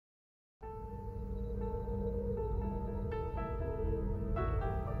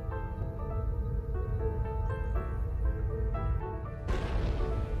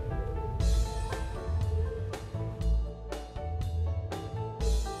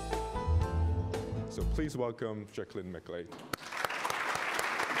So please welcome Jacqueline McGlade.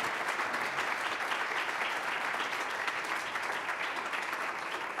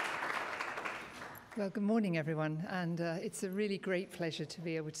 Well, good morning, everyone, and it's a really great pleasure to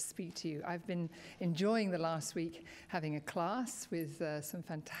be able to speak to you. I've been enjoying the last week having a class with some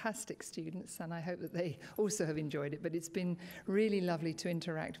fantastic students, and I hope that they also have enjoyed it, but it's been really lovely to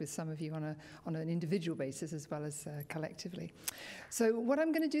interact with some of you on an individual basis as well as collectively. So what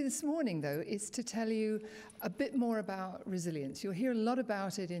I'm going to do this morning, though, is to tell you a bit more about resilience. You'll hear a lot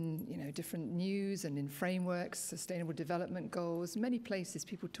about it in different news and in frameworks, sustainable development goals, many places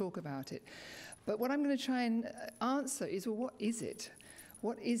people talk about it. But what I'm going to try and answer is, well, what is it?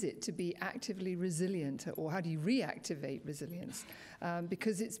 What is it to be actively resilient, or how do you reactivate resilience?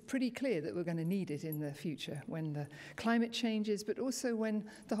 Because it's pretty clear that we're going to need it in the future when the climate changes, but also when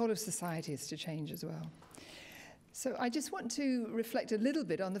the whole of society is to change as well. So I just want to reflect a little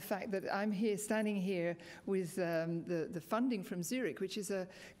bit on the fact that I'm standing here with the funding from Zurich, which is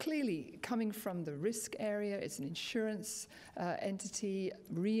clearly coming from the risk area. It's an insurance entity,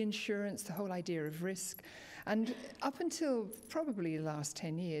 reinsurance, the whole idea of risk. And up until probably the last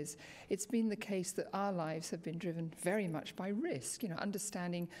 10 years, it's been the case that our lives have been driven very much by risk,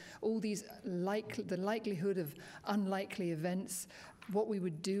 understanding all these the likelihood of unlikely events, what we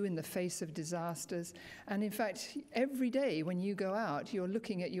would do in the face of disasters. And in fact, every day when you go out, you're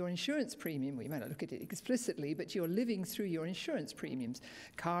looking at your insurance premium. Well, you might not look at it explicitly, but you're living through your insurance premiums.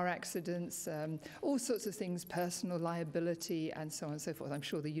 Car accidents, all sorts of things, personal liability, and so on and so forth. I'm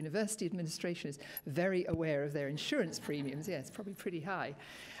sure the university administration is very aware of their insurance premiums. Yeah, it's probably pretty high.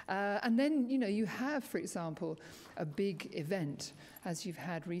 And then, you have, for example, a big event, as you've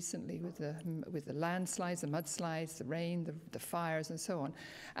had recently with the landslides, the mudslides, the rain, the fires, and so on.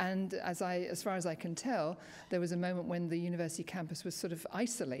 And as far as I can tell, there was a moment when the university campus was sort of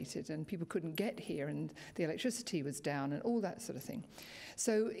isolated and people couldn't get here and the electricity was down and all that sort of thing.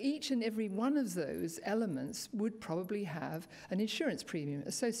 So each and every one of those elements would probably have an insurance premium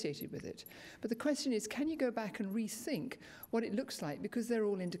associated with it. But the question is, can you go back and rethink what it looks like, because they're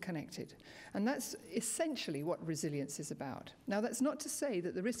all interconnected? And that's essentially what resilience is about. Now, that's not to say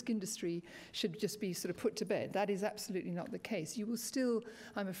that the risk industry should just be sort of put to bed. That is absolutely not the case. You will still,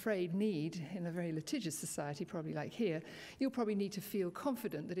 I'm afraid, need, in a very litigious society, probably like here, you'll probably need to feel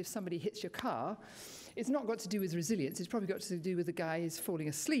confident that if somebody hits your car, it's not got to do with resilience. It's probably got to do with the guy who's falling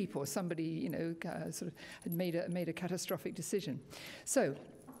asleep, or somebody, sort of had made a catastrophic decision. So,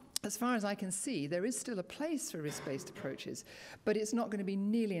 as far as I can see, there is still a place for risk-based approaches, but it's not going to be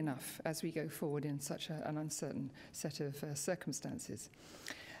nearly enough as we go forward in such an uncertain set of circumstances.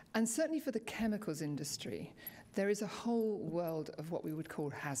 And certainly for the chemicals industry, there is a whole world of what we would call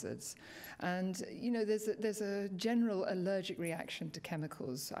hazards. And, there's a general allergic reaction to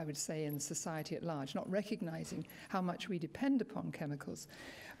chemicals, I would say, in society at large, not recognizing how much we depend upon chemicals.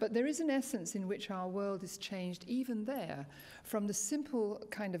 But there is an essence in which our world is changed even there from the simple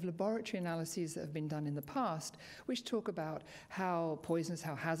kind of laboratory analyses that have been done in the past, which talk about how poisonous,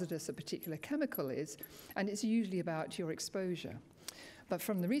 how hazardous a particular chemical is, and it's usually about your exposure. But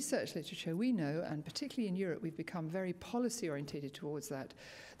from the research literature, we know, and particularly in Europe, we've become very policy-orientated towards that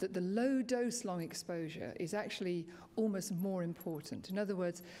the low-dose long exposure is actually almost more important. In other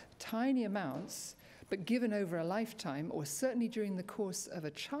words, tiny amounts, but given over a lifetime, or certainly during the course of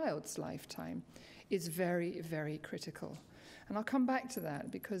a child's lifetime, is very, very critical. And I'll come back to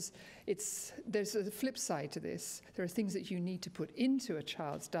that because there's a flip side to this. There are things that you need to put into a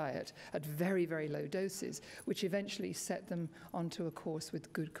child's diet at very, very low doses, which eventually set them onto a course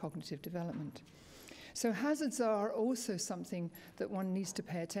with good cognitive development. So hazards are also something that one needs to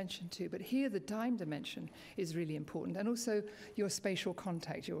pay attention to, but here the time dimension is really important, and also your spatial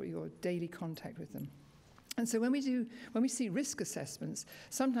contact, your daily contact with them. And so when we see risk assessments,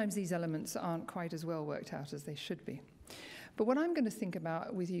 sometimes these elements aren't quite as well worked out as they should be. But what I'm going to think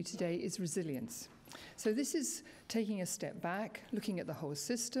about with you today is resilience. So this is taking a step back, looking at the whole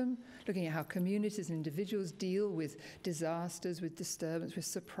system, looking at how communities and individuals deal with disasters, with disturbance, with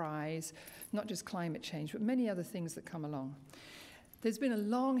surprise, not just climate change, but many other things that come along. There's been a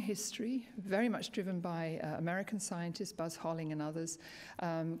long history, very much driven by American scientists, Buzz Holling and others,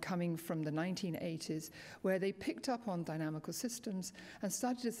 coming from the 1980s, where they picked up on dynamical systems and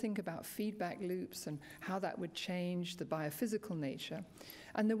started to think about feedback loops and how that would change the biophysical nature.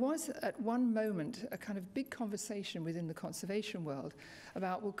 And there was, at one moment, a kind of big conversation within the conservation world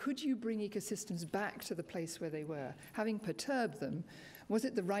about, well, could you bring ecosystems back to the place where they were? Having perturbed them, was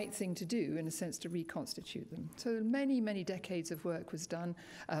it the right thing to do, in a sense, to reconstitute them? So many, many decades of work was done.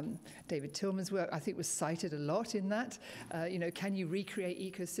 David Tillman's work, I think, was cited a lot in that. Can you recreate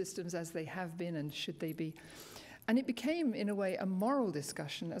ecosystems as they have been, and should they be? And it became, in a way, a moral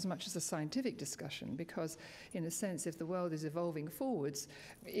discussion as much as a scientific discussion, because, in a sense, if the world is evolving forwards,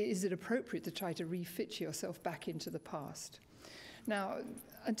 is it appropriate to try to refit yourself back into the past? Now,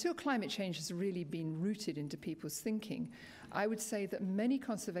 until climate change has really been rooted into people's thinking, I would say that many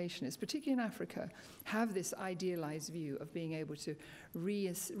conservationists, particularly in Africa, have this idealized view of being able to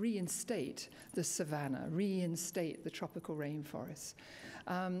reinstate the savanna, reinstate the tropical rainforests.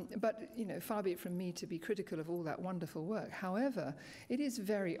 But far be it from me to be critical of all that wonderful work. However, it is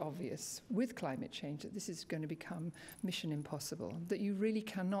very obvious with climate change that this is going to become mission impossible, that you really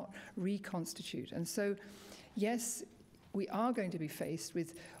cannot reconstitute. And so, yes, we are going to be faced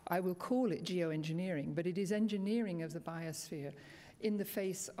with, I will call it geoengineering, but it is engineering of the biosphere in the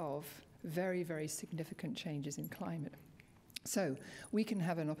face of very, very significant changes in climate. So we can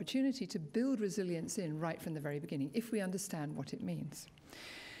have an opportunity to build resilience in right from the very beginning, if we understand what it means.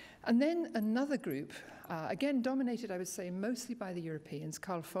 And then another group, again dominated, I would say, mostly by the Europeans,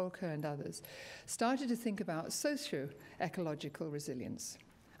 Carl Volcker and others, started to think about socio-ecological resilience.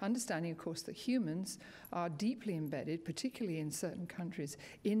 Understanding, of course, that humans are deeply embedded, particularly in certain countries,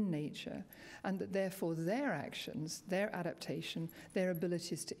 in nature, and that therefore their actions, their adaptation, their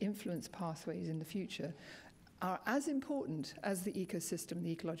abilities to influence pathways in the future are as important as the ecosystem,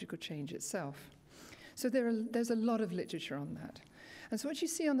 the ecological change itself. So there's a lot of literature on that. And so what you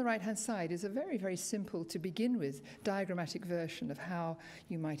see on the right-hand side is a very, very simple, to begin with, diagrammatic version of how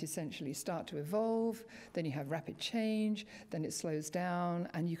you might essentially start to evolve, then you have rapid change, then it slows down,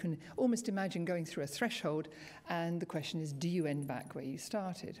 and you can almost imagine going through a threshold, and the question is, do you end back where you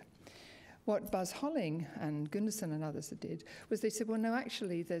started? What Buzz Holling and Gunderson and others did was they said, well, no,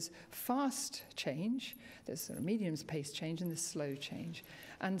 actually, there's fast change, there's sort of medium-paced change, and there's slow change.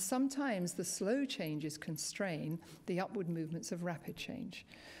 And sometimes the slow changes constrain the upward movements of rapid change.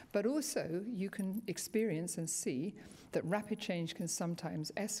 But also, you can experience and see that rapid change can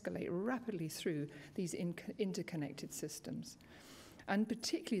sometimes escalate rapidly through these interconnected systems, and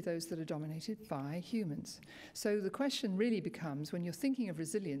particularly those that are dominated by humans. So the question really becomes, when you're thinking of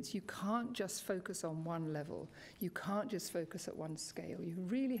resilience, you can't just focus on one level. You can't just focus at one scale. You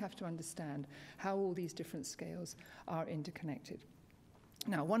really have to understand how all these different scales are interconnected.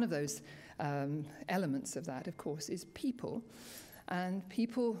 Now, one of those elements of that, of course, is people. And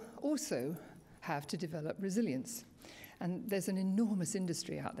people also have to develop resilience. And there's an enormous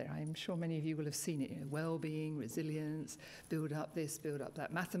industry out there. I'm sure many of you will have seen it. Well-being, resilience, build up this, build up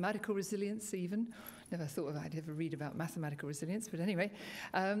that. Mathematical resilience, even. Never thought I'd ever read about mathematical resilience, but anyway.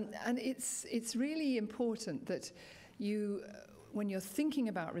 And it's really important that you, when you're thinking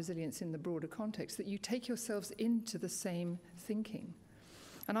about resilience in the broader context, that you take yourselves into the same thinking.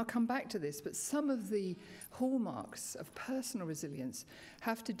 And I'll come back to this, but some of the hallmarks of personal resilience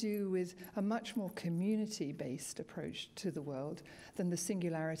have to do with a much more community-based approach to the world than the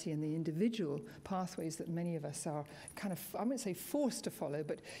singularity and the individual pathways that many of us are kind of, I wouldn't say forced to follow,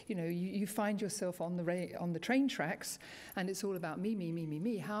 but you find yourself on the train tracks, and it's all about me, me, me, me,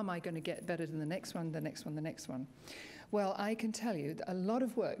 me. How am I going to get better than the next one, the next one, the next one? Well, I can tell you that a lot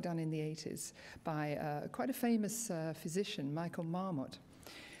of work done in the 80s by quite a famous physician, Michael Marmot.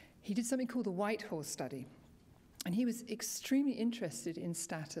 He did something called the White Horse Study, and he was extremely interested in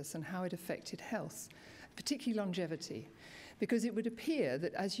status and how it affected health, particularly longevity, because it would appear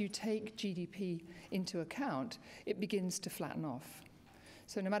that as you take GDP into account, it begins to flatten off.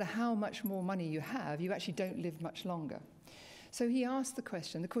 So no matter how much more money you have, you actually don't live much longer. So he asked the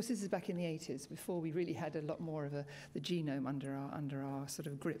question, of course this is back in the 80s, before we really had a lot more of the genome under our sort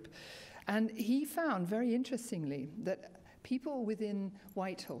of grip. And he found, very interestingly, that people within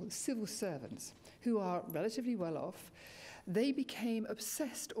Whitehall, civil servants, who are relatively well off, they became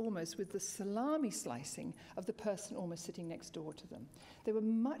obsessed almost with the salami slicing of the person almost sitting next door to them. They were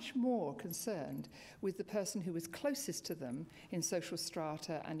much more concerned with the person who was closest to them in social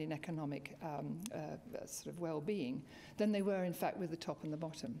strata and in economic sort of well-being than they were, in fact, with the top and the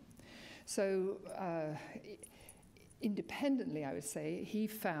bottom. So independently, I would say, he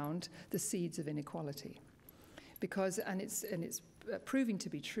found the seeds of inequality. Because, and it's proving to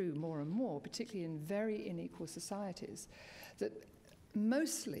be true more and more, particularly in very unequal societies, that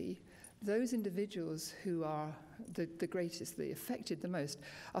mostly those individuals who are the greatest, the affected the most,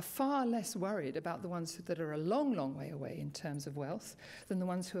 are far less worried about the ones that are a long, long way away in terms of wealth than the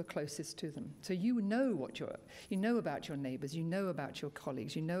ones who are closest to them. So you know about your neighbours, you know about your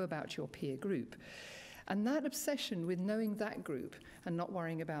colleagues, you know about your peer group. And that obsession with knowing that group and not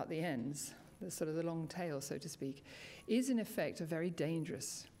worrying about the ends, the sort of the long tail, so to speak, is in effect a very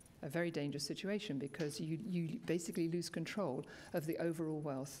dangerous situation, because you basically lose control of the overall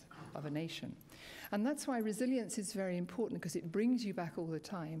wealth of a nation. And that's why resilience is very important, because it brings you back all the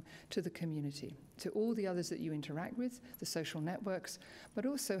time to the community, to all the others that you interact with, the social networks, but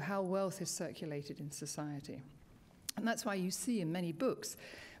also how wealth is circulated in society. And that's why you see in many books,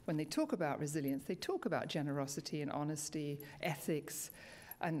 when they talk about resilience, they talk about generosity and honesty, ethics,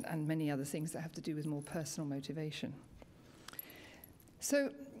 and many other things that have to do with more personal motivation. So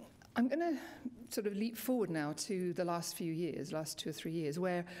I'm going to sort of leap forward now to the last 2 or 3 years,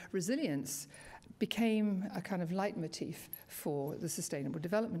 where resilience became a kind of leitmotif for the Sustainable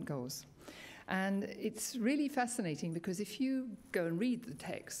Development Goals. And it's really fascinating, because if you go and read the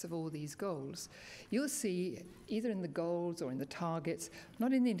texts of all these goals, you'll see, either in the goals or in the targets,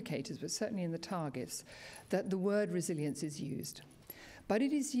 not in the indicators, but certainly in the targets, that the word resilience is used. But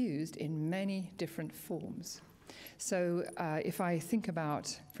it is used in many different forms. So if I think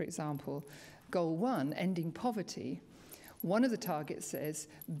about, for example, Goal 1, ending poverty, one of the targets says,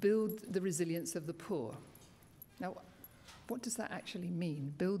 build the resilience of the poor. Now, what does that actually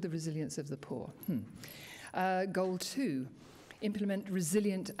mean, build the resilience of the poor? Goal 2, implement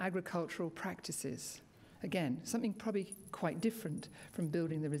resilient agricultural practices. Again, something probably quite different from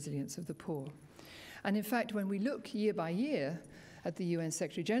building the resilience of the poor. And in fact, when we look year by year at the UN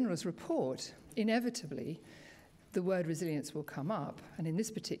Secretary General's report, inevitably, the word resilience will come up, and in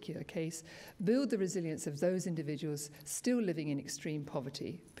this particular case, build the resilience of those individuals still living in extreme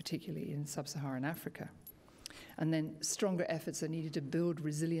poverty, particularly in sub-Saharan Africa. And then stronger efforts are needed to build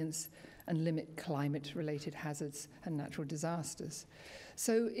resilience and limit climate-related hazards and natural disasters.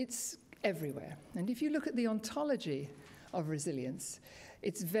 So it's everywhere. And if you look at the ontology of resilience,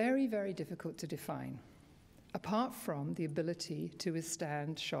 it's very, very difficult to define, apart from the ability to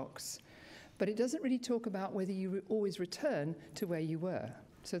withstand shocks. But it doesn't really talk about whether you always return to where you were.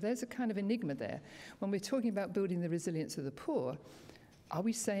 So there's a kind of enigma there. When we're talking about building the resilience of the poor, are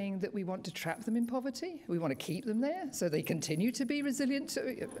we saying that we want to trap them in poverty? We want to keep them there so they continue to be resilient?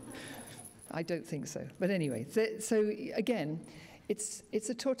 I don't think so. But anyway, so again, it's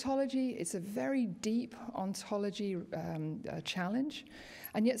a tautology, it's a very deep ontology challenge,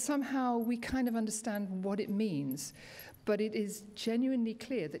 and yet somehow we kind of understand what it means. But it is genuinely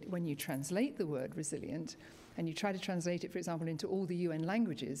clear that when you translate the word resilient, and you try to translate it, for example, into all the UN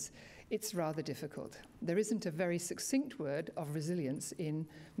languages, it's rather difficult. There isn't a very succinct word of resilience in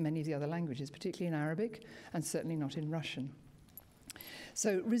many of the other languages, particularly in Arabic, and certainly not in Russian.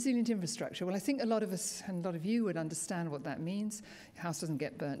 So resilient infrastructure, well, I think a lot of us and a lot of you would understand what that means. Your house doesn't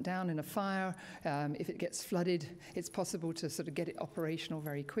get burnt down in a fire. If it gets flooded, it's possible to sort of get it operational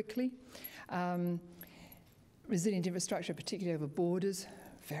very quickly. Resilient infrastructure, particularly over borders,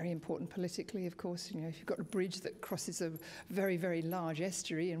 very important politically, of course. You know, if you've got a bridge that crosses a very, very large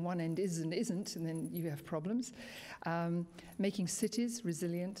estuary and one end is and isn't, and then you have problems. Making cities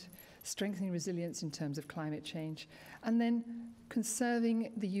resilient, strengthening resilience in terms of climate change, and then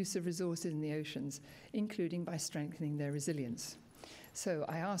conserving the use of resources in the oceans, including by strengthening their resilience. So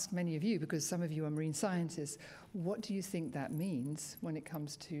I ask many of you, because some of you are marine scientists, what do you think that means when it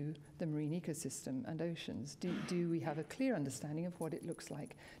comes to the marine ecosystem and oceans? Do we have a clear understanding of what it looks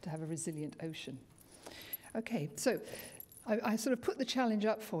like to have a resilient ocean? Okay, so I sort of put the challenge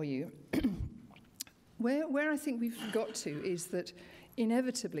up for you. Where I think we've got to is that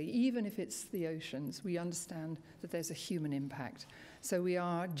inevitably, even if it's the oceans, we understand that there's a human impact. So we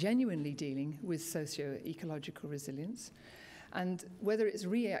are genuinely dealing with socio-ecological resilience. And whether it's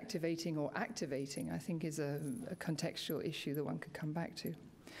reactivating or activating, I think, is a contextual issue that one could come back to.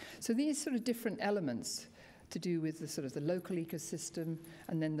 So these sort of different elements to do with the sort of the local ecosystem,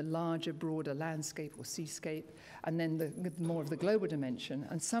 and then the larger, broader landscape or seascape, and then the more of the global dimension,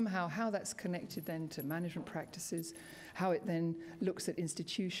 and somehow how that's connected then to management practices, how it then looks at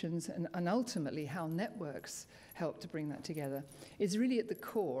institutions, and ultimately how networks help to bring that together, is really at the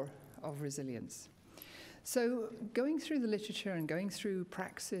core of resilience. So going through the literature and going through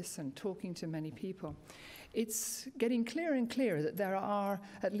praxis and talking to many people, it's getting clearer and clearer that there are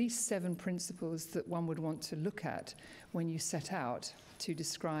at least 7 principles that one would want to look at when you set out to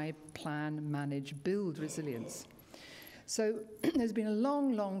describe, plan, manage, build resilience. So there's been a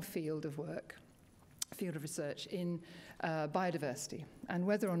long, long field of work, field of research in biodiversity and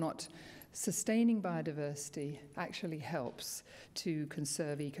whether or not sustaining biodiversity actually helps to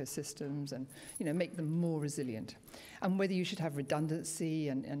conserve ecosystems and, make them more resilient. And whether you should have redundancy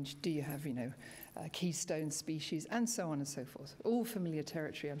and do you have, keystone species and so on and so forth. All familiar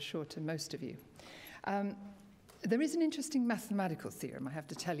territory, I'm sure, to most of you. There is an interesting mathematical theorem, I have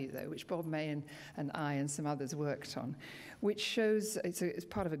to tell you, though, which Bob May and I and some others worked on, which shows it's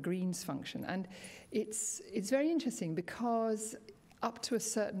part of a Green's function. And it's very interesting because up to a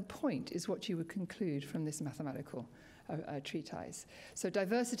certain point is what you would conclude from this mathematical treatise. So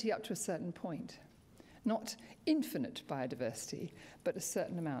diversity up to a certain point. Not infinite biodiversity, but a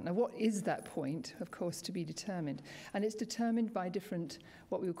certain amount. Now, what is that point? Of course, to be determined. And it's determined by different,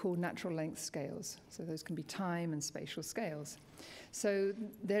 what we would call natural length scales. So those can be time and spatial scales. So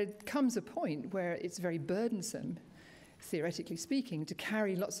there comes a point where it's very burdensome, theoretically speaking, to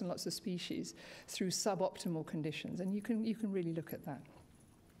carry lots and lots of species through suboptimal conditions. And you can really look at that.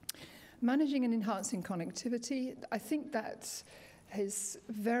 Managing and enhancing connectivity, I think that is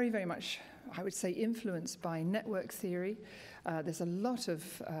very, very much, I would say, influenced by network theory. There's a lot of,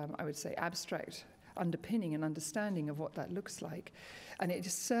 I would say, abstract underpinning and understanding of what that looks like. And it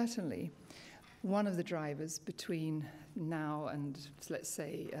is certainly one of the drivers between now and, let's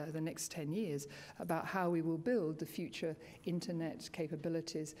say, the next 10 years about how we will build the future internet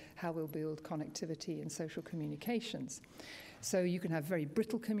capabilities, how we'll build connectivity and social communications. So you can have very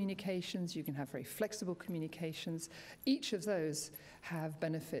brittle communications, you can have very flexible communications. Each of those have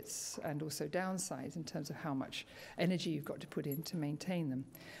benefits and also downsides in terms of how much energy you've got to put in to maintain them.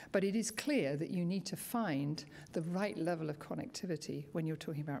 But it is clear that you need to find the right level of connectivity when you're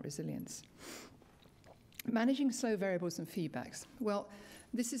talking about resilience. Managing slow variables and feedbacks. Well,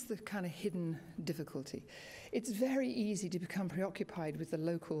 this is the kind of hidden difficulty. It's very easy to become preoccupied with the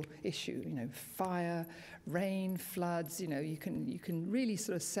local issue, fire, rain, floods. You can really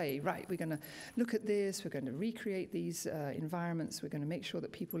sort of say, right, we're going to look at this, we're going to recreate these environments, we're going to make sure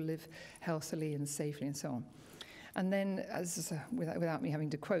that people live healthily and safely and so on. And then, without me having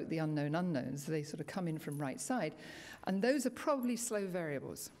to quote the unknown unknowns, they sort of come in from right side, and those are probably slow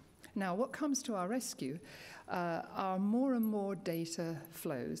variables. Now, what comes to our rescue are more and more data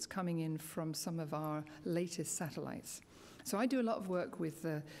flows coming in from some of our latest satellites. So I do a lot of work with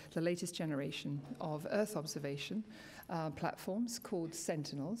the latest generation of Earth observation platforms called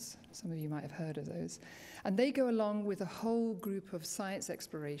Sentinels. Some of you might have heard of those. And they go along with a whole group of science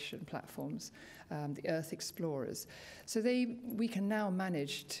exploration platforms, the Earth Explorers. So we can now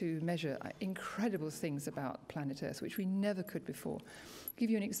manage to measure incredible things about planet Earth, which we never could before. I'll give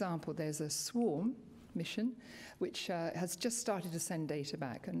you an example. There's a Swarm mission which has just started to send data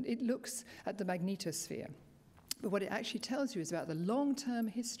back, and it looks at the magnetosphere. But what it actually tells you is about the long-term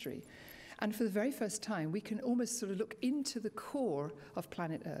history. And for the very first time, we can almost sort of look into the core of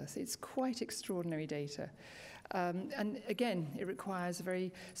planet Earth. It's quite extraordinary data. And again, it requires a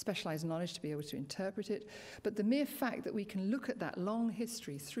very specialized knowledge to be able to interpret it. But the mere fact that we can look at that long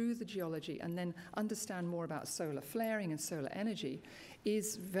history through the geology and then understand more about solar flaring and solar energy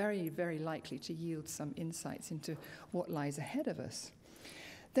is very, very likely to yield some insights into what lies ahead of us.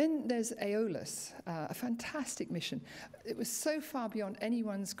 Then there's Aeolus, a fantastic mission. It was so far beyond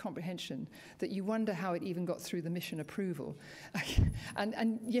anyone's comprehension that you wonder how it even got through the mission approval.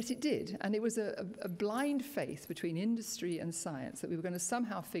 and yet it did. And it was a blind faith between industry and science that we were going to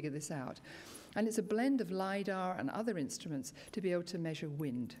somehow figure this out. And it's a blend of LiDAR and other instruments to be able to measure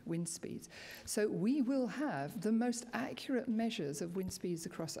wind speeds. So we will have the most accurate measures of wind speeds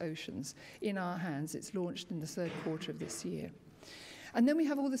across oceans in our hands. It's launched in the third quarter of this year. And then we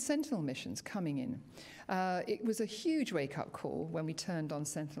have all the Sentinel missions coming in. It was a huge wake-up call when we turned on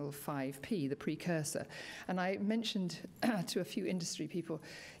Sentinel-5P, the precursor. And I mentioned to a few industry people,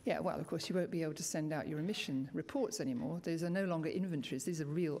 yeah, well, of course, you won't be able to send out your emission reports anymore. These are no longer inventories. These are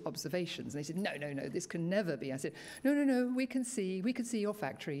real observations. And they said, no, this can never be. I said, no, we can see your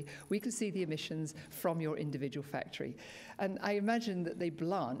factory. We can see the emissions from your individual factory. And I imagine that they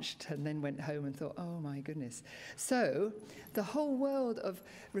blanched and then went home and thought, oh, my goodness. So the whole world of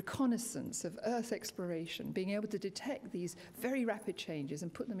reconnaissance, of Earth exploration, being able to detect these very rapid changes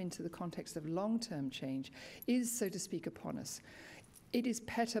and put them into the context of long-term change is, so to speak, upon us. It is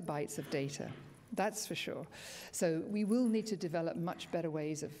petabytes of data, that's for sure. So we will need to develop much better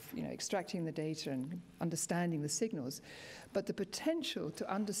ways of extracting the data and understanding the signals. But the potential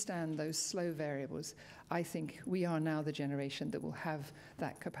to understand those slow variables, I think we are now the generation that will have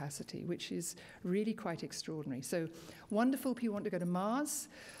that capacity, which is really quite extraordinary. So wonderful people want to go to Mars,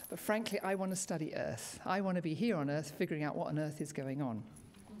 but frankly, I want to study Earth. I want to be here on Earth, figuring out what on earth is going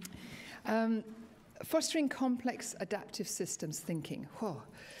on. Fostering complex adaptive systems thinking. Whoa.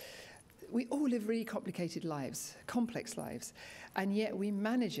 We all live really complicated lives, complex lives, and yet we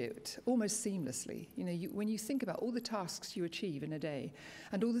manage it almost seamlessly. You know, when you think about all the tasks you achieve in a day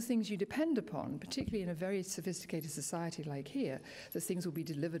and all the things you depend upon, particularly in a very sophisticated society like here, that things will be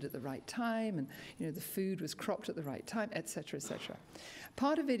delivered at the right time and, you know, the food was cropped at the right time, etc., etc.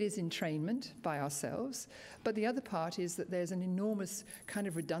 Part of it is entrainment by ourselves, but the other part is that there's an enormous kind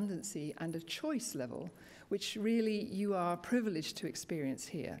of redundancy and a choice level which really you are privileged to experience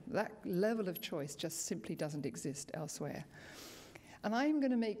here. That level of choice just simply doesn't exist elsewhere. And I'm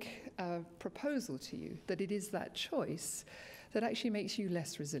going to make a proposal to you that it is that choice that actually makes you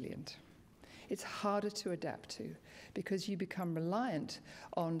less resilient. It's harder to adapt to because you become reliant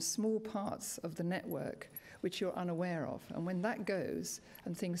on small parts of the network which you're unaware of. And when that goes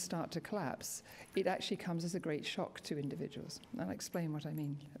and things start to collapse, it actually comes as a great shock to individuals. And I'll explain what I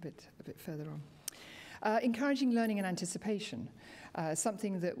mean a bit further on. Encouraging learning and anticipation.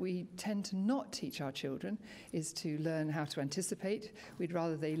 Something that we tend to not teach our children is to learn how to anticipate. We'd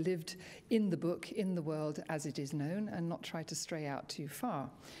rather they lived in the book, in the world as it is known, and not try to stray out too far.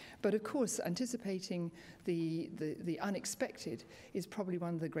 But of course, anticipating the unexpected is probably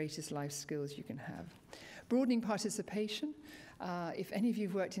one of the greatest life skills you can have. Broadening participation. If any of you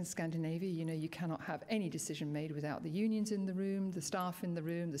have worked in Scandinavia, you know you cannot have any decision made without the unions in the room, the staff in the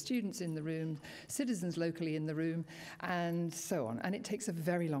room, the students in the room, citizens locally in the room, and so on. And it takes a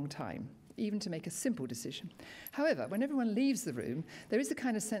very long time, even to make a simple decision. However, when everyone leaves the room, there is a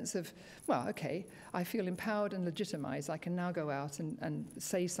kind of sense of, well, okay, I feel empowered and legitimized. I can now go out and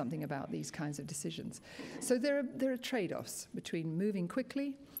say something about these kinds of decisions. So there are trade-offs between moving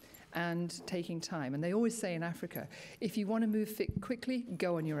quickly and taking time. And they always say in Africa, if you want to move quickly,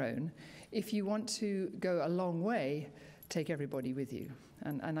 go on your own. If you want to go a long way, take everybody with you.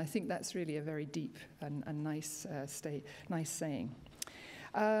 And I think that's really a very deep and nice saying.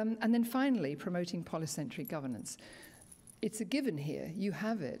 And then finally, promoting polycentric governance. It's a given here. You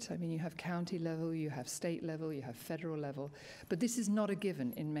have it. I mean, you have county level, you have state level, you have federal level. But this is not a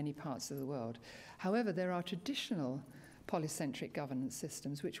given in many parts of the world. However, there are traditional polycentric governance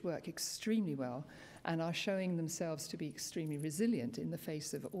systems which work extremely well and are showing themselves to be extremely resilient in the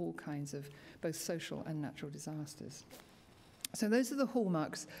face of all kinds of both social and natural disasters. So those are the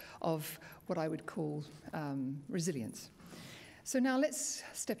hallmarks of what I would call resilience. So now let's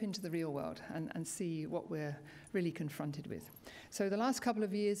step into the real world and see what we're really confronted with. So the last couple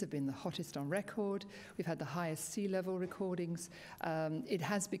of years have been the hottest on record. We've had the highest sea level recordings. It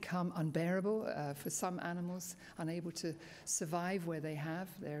has become unbearable for some animals, unable to survive where they have.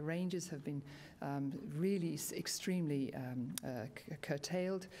 Their ranges have been really extremely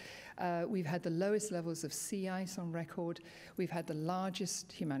curtailed. We've had the lowest levels of sea ice on record. We've had the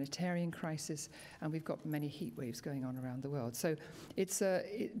largest humanitarian crisis, and we've got many heat waves going on around the world. So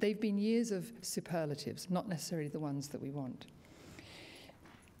they've been years of superlatives, not necessarily the ones that we want.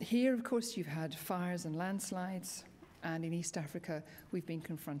 Here, of course, you've had fires and landslides, and in East Africa, we've been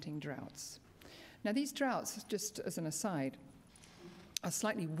confronting droughts. Now, these droughts, just as an aside, are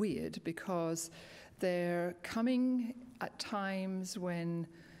slightly weird because they're coming at times when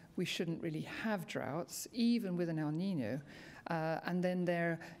we shouldn't really have droughts, even with an El Nino, and then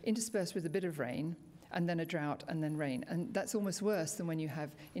they're interspersed with a bit of rain, and then a drought, and then rain. And that's almost worse than when you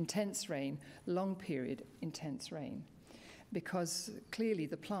have intense rain, long period intense rain, because clearly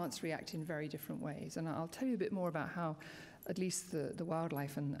the plants react in very different ways. And I'll tell you a bit more about how at least the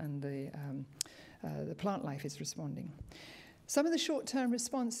wildlife and the plant life is responding. Some of the short-term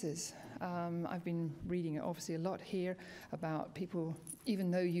responses, I've been reading obviously a lot here about people,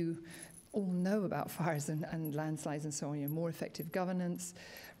 even though you all know about fires and landslides and so on, more effective governance,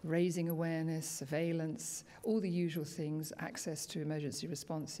 raising awareness, surveillance, all the usual things, access to emergency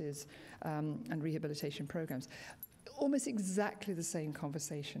responses and rehabilitation programs. Almost exactly the same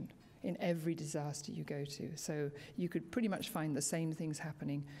conversation in every disaster you go to. So you could pretty much find the same things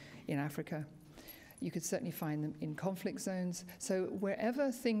happening in Africa. You could certainly find them in conflict zones. So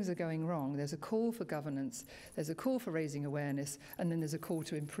wherever things are going wrong, there's a call for governance, there's a call for raising awareness, and then there's a call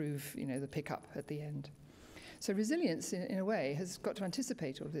to improve, the pickup at the end. So resilience, in a way, has got to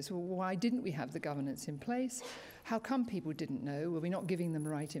anticipate all of this. Well, why didn't we have the governance in place? How come people didn't know? Were we not giving them the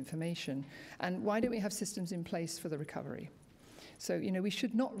right information? And why don't we have systems in place for the recovery? So, we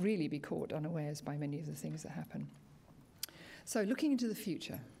should not really be caught unawares by many of the things that happen. So looking into the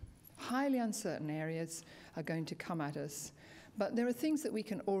future, highly uncertain areas are going to come at us, but there are things that we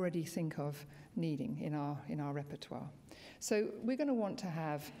can already think of needing in our repertoire. So we're going to want to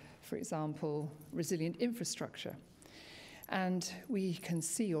have, for example, resilient infrastructure. And we can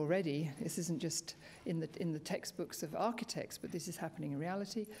see already, this isn't just in the textbooks of architects, but this is happening in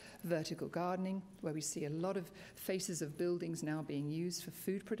reality, vertical gardening, where we see a lot of faces of buildings now being used for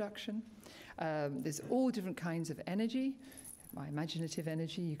food production. There's all different kinds of energy. My imaginative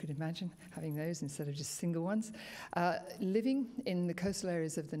energy, you could imagine having those instead of just single ones. Living in the coastal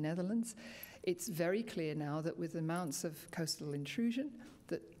areas of the Netherlands, it's very clear now that with amounts of coastal intrusion,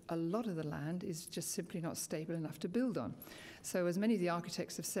 that a lot of the land is just simply not stable enough to build on. So as many of the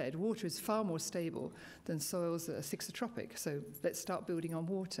architects have said, water is far more stable than soils that are thixotropic. So let's start building on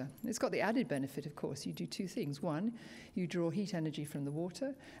water. It's got the added benefit, of course. You do two things. One, you draw heat energy from the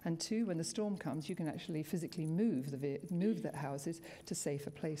water. And two, when the storm comes, you can actually physically move the houses to safer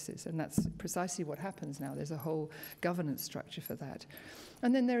places. And that's precisely what happens now. There's a whole governance structure for that.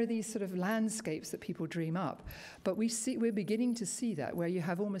 And then there are these sort of landscapes that people dream up. But we're beginning to see that, where you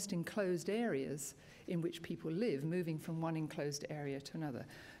have almost enclosed areas in which people live, moving from one enclosed area to another,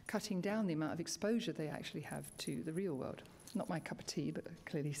 cutting down the amount of exposure they actually have to the real world. Not my cup of tea, but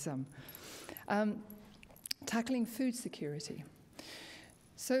clearly some. Tackling food security.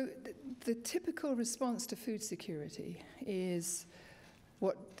 So the typical response to food security is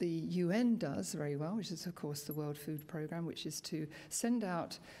what the UN does very well, which is, of course, the World Food Programme, which is to send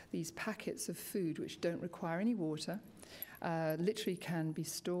out these packets of food which don't require any water, literally can be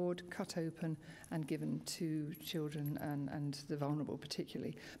stored, cut open, and given to children and the vulnerable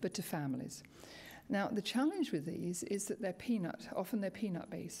particularly, but to families. Now, the challenge with these is that often they're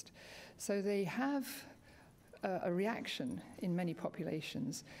peanut-based. So they have a reaction in many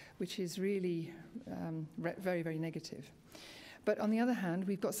populations, which is really very, very negative. But on the other hand,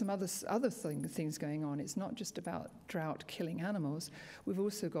 we've got some other things going on. It's not just about drought killing animals. We've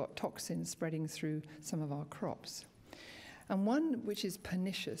also got toxins spreading through some of our crops. And one which is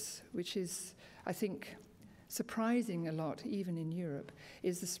pernicious, which is, I think, surprising a lot, even in Europe,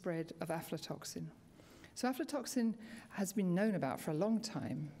 is the spread of aflatoxin. So aflatoxin has been known about for a long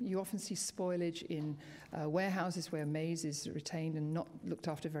time. You often see spoilage in warehouses where maize is retained and not looked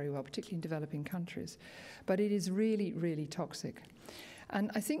after very well, particularly in developing countries. But it is really, really toxic. And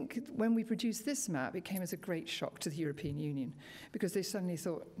I think when we produced this map, it came as a great shock to the European Union, because they suddenly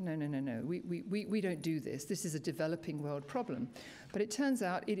thought, no, we don't do this. This is a developing world problem. But it turns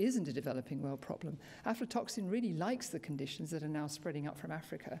out it isn't a developing world problem. Aflatoxin really likes the conditions that are now spreading up from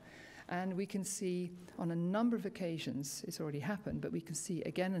Africa. And we can see on a number of occasions, it's already happened, but we can see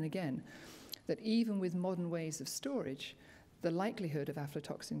again and again that even with modern ways of storage, the likelihood of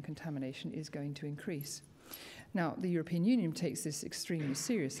aflatoxin contamination is going to increase. Now, the European Union takes this extremely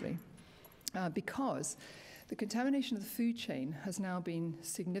seriously because the contamination of the food chain has now been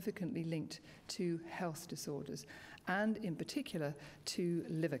significantly linked to health disorders, and in particular to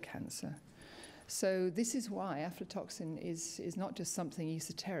liver cancer. So this is why aflatoxin is not just something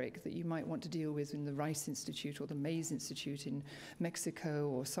esoteric that you might want to deal with in the Rice Institute or the Maize Institute in Mexico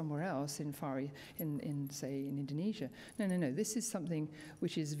or somewhere else in say, in Indonesia. No. This is something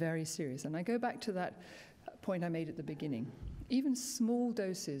which is very serious. And I go back to that point I made at the beginning. Even small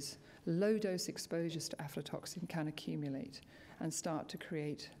doses, low-dose exposures to aflatoxin can accumulate and start to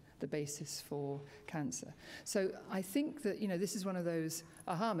create the basis for cancer. So I think that, this is one of those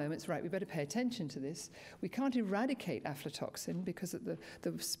aha moments, right, we better pay attention to this. We can't eradicate aflatoxin because at the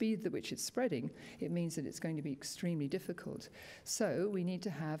speed at which it's spreading, it means that it's going to be extremely difficult. So we need to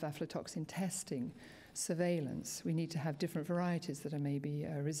have aflatoxin testing, surveillance. We need to have different varieties that are maybe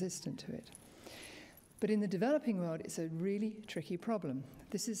resistant to it. But in the developing world, it's a really tricky problem.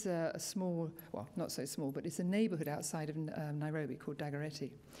 This is a small, well, not so small, but it's a neighborhood outside of Nairobi called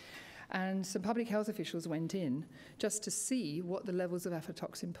Dagoretti. And some public health officials went in just to see what the levels of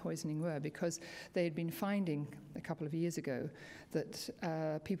aflatoxin poisoning were, because they had been finding a couple of years ago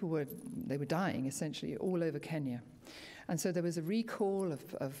that people were dying essentially all over Kenya. And so there was a recall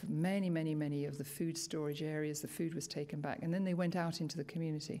of many of the food storage areas. The food was taken back, and then they went out into the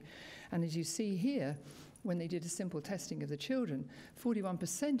community. And as you see here, when they did a simple testing of the children,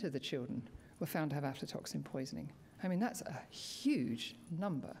 41% of the children were found to have aflatoxin poisoning. I mean, that's a huge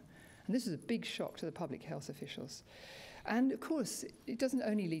number. And this is a big shock to the public health officials. And of course, it doesn't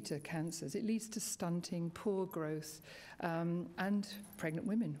only lead to cancers, it leads to stunting, poor growth, and pregnant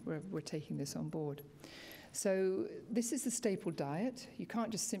women were taking this on board. So this is the staple diet. You can't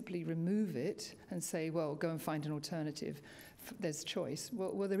just simply remove it and say, well, go and find an alternative. There's choice.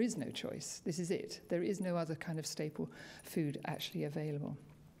 Well, there is no choice. This is it. There is no other kind of staple food actually available.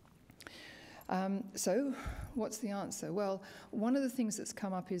 So what's the answer? Well, one of the things that's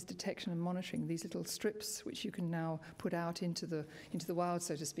come up is detection and monitoring, these little strips which you can now put out into the wild,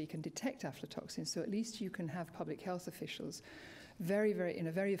 so to speak, and detect aflatoxins. So at least you can have public health officials in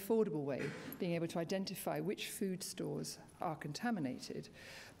a very affordable way, being able to identify which food stores are contaminated.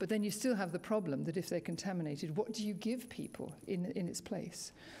 But then you still have the problem that if they're contaminated, what do you give people in its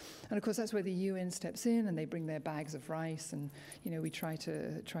place? And of course, that's where the UN steps in, and they bring their bags of rice, and we try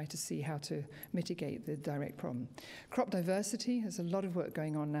to see how to mitigate the direct problem. Crop diversity, there's a lot of work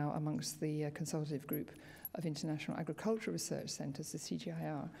going on now amongst the consultative group of International Agricultural Research Centres, the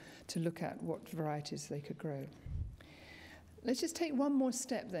CGIR, to look at what varieties they could grow. Let's just take one more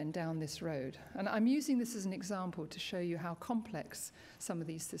step then down this road. And I'm using this as an example to show you how complex some of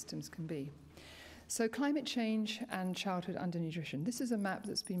these systems can be. So climate change and childhood undernutrition. This is a map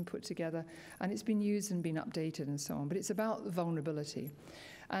that's been put together, and it's been used and been updated and so on, but it's about vulnerability.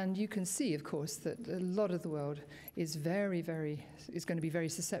 And you can see, of course, that a lot of the world is going to be very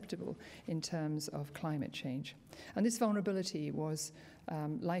susceptible in terms of climate change. And this vulnerability was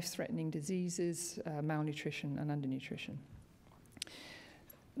life-threatening diseases, malnutrition, and undernutrition.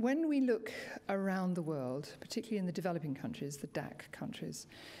 When we look around the world, particularly in the developing countries, the DAC countries,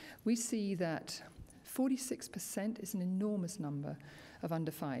 we see that 46% is an enormous number of under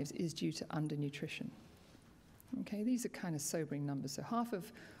fives is due to undernutrition. Okay, these are kind of sobering numbers. So half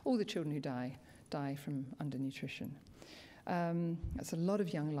of all the children who die from undernutrition. That's a lot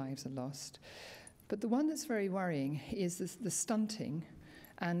of young lives are lost. But the one that's very worrying is the stunting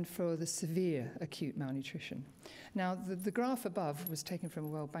and for the severe acute malnutrition. Now, the graph above was taken from a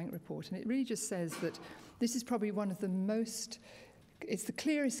World Bank report, and it really just says that this is probably one of the it's the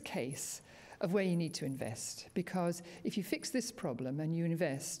clearest case of where you need to invest, because if you fix this problem and you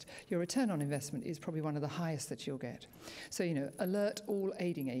invest, your return on investment is probably one of the highest that you'll get. So, alert all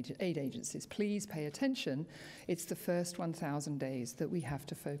aid agencies, please pay attention. It's the first 1,000 days that we have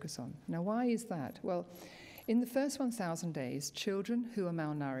to focus on. Now, why is that? Well, in the first 1,000 days, children who are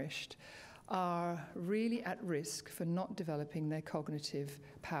malnourished are really at risk for not developing their cognitive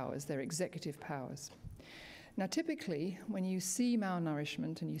powers, their executive powers. Now, typically, when you see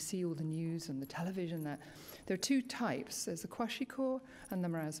malnourishment and you see all the news and the television, there are two types. There's the kwashiorkor and the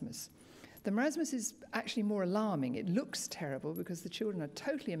marasmus. The marasmus is actually more alarming. It looks terrible because the children are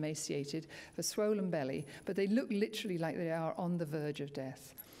totally emaciated, have a swollen belly, but they look literally like they are on the verge of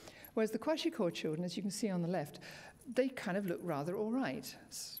death. Whereas the kwashiorkor children, as you can see on the left, they kind of look rather all right,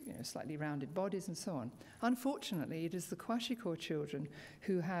 slightly rounded bodies and so on. Unfortunately, it is the kwashiorkor children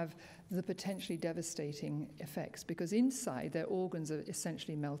who have the potentially devastating effects, because inside their organs are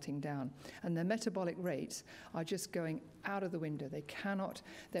essentially melting down and their metabolic rates are just going out of the window.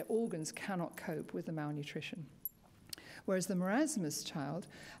 Their organs cannot cope with the malnutrition. Whereas the marasmus child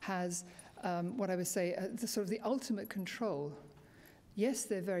has what I would say the ultimate control. Yes,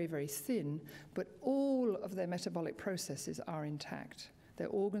 they're very, very thin, but all of their metabolic processes are intact. Their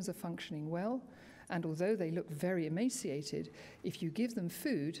organs are functioning well, and although they look very emaciated, if you give them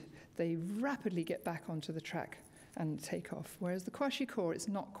food, they rapidly get back onto the track and take off. Whereas the kwashiorkor, it's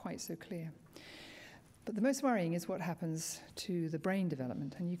not quite so clear. But the most worrying is what happens to the brain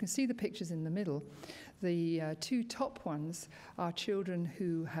development. And you can see the pictures in the middle. The two top ones are children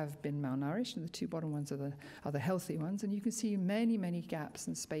who have been malnourished, and the two bottom ones are the healthy ones. And you can see many, many gaps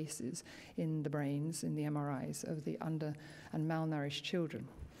and spaces in the brains, in the MRIs of the under and malnourished children.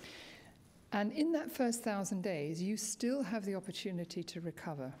 And in that first 1,000 days, you still have the opportunity to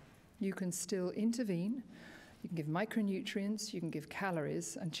recover. You can still intervene. You can give micronutrients, you can give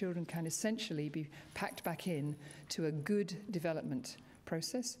calories, and children can essentially be packed back in to a good development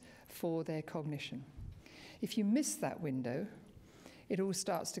process for their cognition. If you miss that window, it all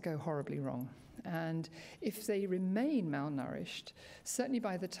starts to go horribly wrong. And if they remain malnourished, certainly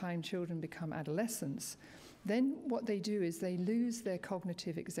by the time children become adolescents, then what they do is they lose their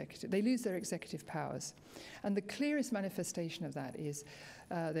their executive powers. And the clearest manifestation of that is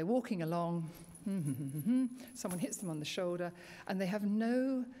they're walking along, someone hits them on the shoulder, and they have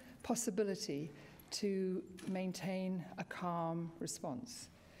no possibility to maintain a calm response.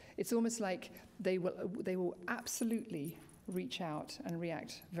 It's almost like they will absolutely reach out and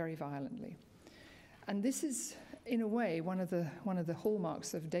react very violently. And this is, in a way, one of the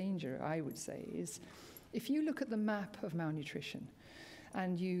hallmarks of danger, I would say, is if you look at the map of malnutrition,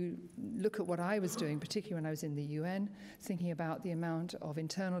 and you look at what I was doing, particularly when I was in the UN, thinking about the amount of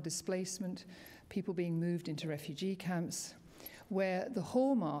internal displacement, people being moved into refugee camps, where the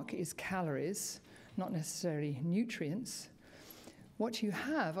hallmark is calories, not necessarily nutrients. What you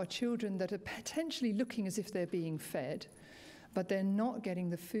have are children that are potentially looking as if they're being fed, but they're not getting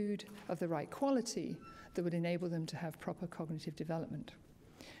the food of the right quality that would enable them to have proper cognitive development.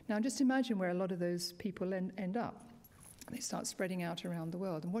 Now, just imagine where a lot of those people end up. They start spreading out around the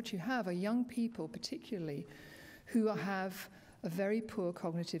world. And what you have are young people, particularly, who have a very poor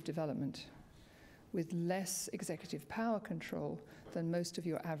cognitive development with less executive power control than most of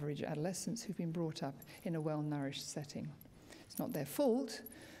your average adolescents who've been brought up in a well-nourished setting. It's not their fault,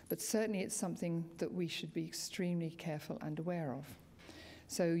 but certainly it's something that we should be extremely careful and aware of.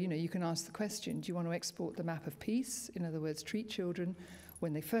 So, you can ask the question, do you want to export the map of peace? In other words, treat children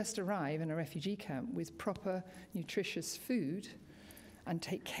when they first arrive in a refugee camp with proper, nutritious food and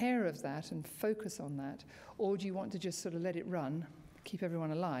take care of that and focus on that? Or do you want to just sort of let it run, keep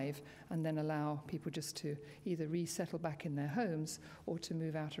everyone alive, and then allow people just to either resettle back in their homes or to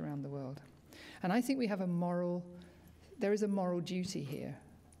move out around the world? And I think there is a moral duty here,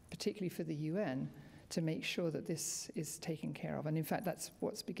 particularly for the UN, to make sure that this is taken care of. And in fact, that's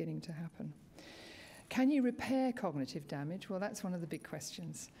what's beginning to happen. Can you repair cognitive damage? Well, that's one of the big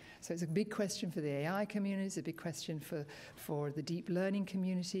questions. So it's a big question for the AI community, it's a big question for the deep learning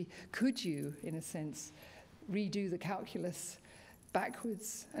community. Could you, in a sense, redo the calculus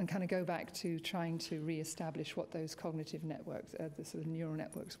backwards and kind of go back to trying to re-establish what those cognitive networks, the sort of neural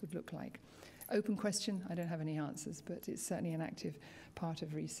networks would look like? Open question, I don't have any answers, but it's certainly an active part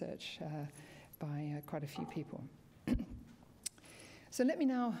of research by quite a few people. So let me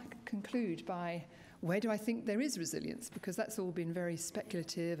now conclude by where do I think there is resilience? Because that's all been very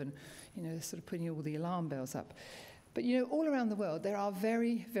speculative and, sort of putting all the alarm bells up. But, all around the world, there are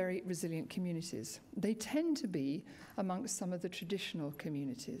very, very resilient communities. They tend to be amongst some of the traditional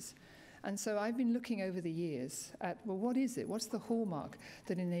communities. And so I've been looking over the years at, well, what is it? What's the hallmark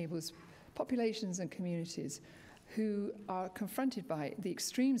that enables populations and communities who are confronted by the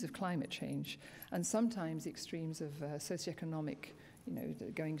extremes of climate change and sometimes the extremes of socioeconomic,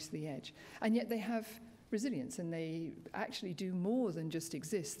 going to the edge. And yet they have resilience and they actually do more than just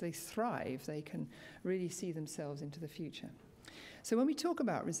exist. They thrive. They can really see themselves into the future. So when we talk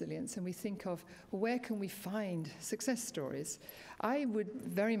about resilience and we think of, well, where can we find success stories, I would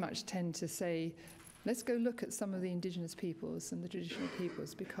very much tend to say, let's go look at some of the indigenous peoples and the traditional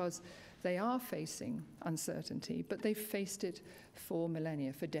peoples, because they are facing uncertainty, but they've faced it for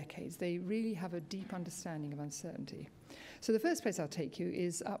millennia, for decades. They really have a deep understanding of uncertainty. So the first place I'll take you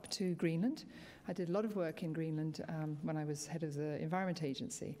is up to Greenland. I did a lot of work in Greenland when I was head of the Environment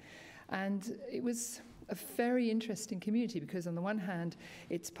Agency. And it was a very interesting community because on the one hand,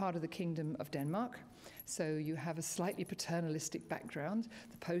 it's part of the Kingdom of Denmark. So you have a slightly paternalistic background.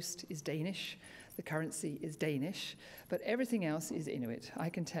 The post is Danish. The currency is Danish, but everything else is Inuit, I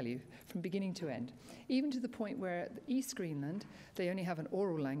can tell you, from beginning to end. Even to the point where East Greenland, they only have an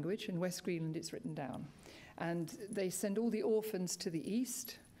oral language, and West Greenland, it's written down. And they send all the orphans to the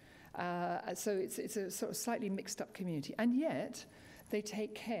east, so it's a sort of slightly mixed up community. And yet, they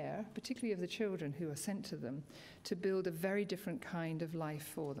take care, particularly of the children who are sent to them, to build a very different kind of life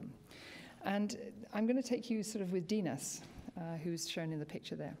for them. And I'm going to take you sort of with Dinas, who's shown in the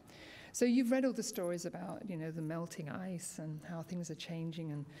picture there. So you've read all the stories about, the melting ice and how things are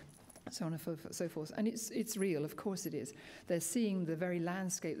changing and so on and so forth. And it's real, of course it is. They're seeing the very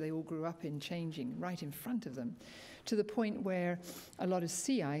landscape they all grew up in changing right in front of them, to the point where a lot of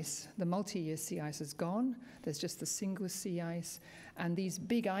sea ice, the multi-year sea ice, is gone. There's just the single sea ice. And these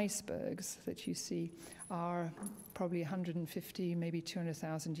big icebergs that you see are probably 150, maybe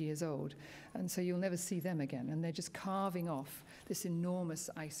 200,000 years old. And so you'll never see them again. And they're just carving off this enormous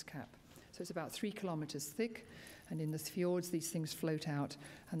ice cap. So it's about 3 kilometers thick, and in the fjords these things float out,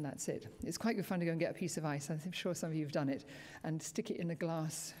 and that's it. It's quite good fun to go and get a piece of ice, I'm sure some of you have done it, and stick it in a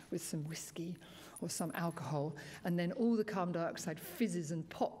glass with some whiskey or some alcohol, and then all the carbon dioxide fizzes and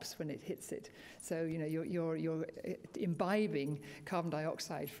pops when it hits it. So, you're imbibing carbon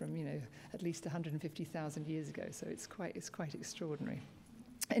dioxide from, at least 150,000 years ago, so it's quite extraordinary.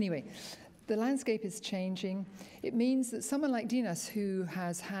 Anyway, the landscape is changing. It means that someone like Dinas, who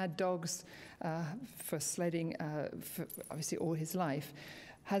has had dogs for sledding for obviously all his life,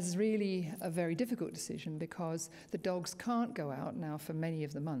 has really a very difficult decision because the dogs can't go out now for many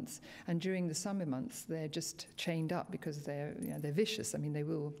of the months. And during the summer months, they're just chained up because they're vicious. I mean,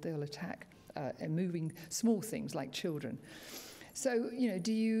 they'll attack moving small things like children. So,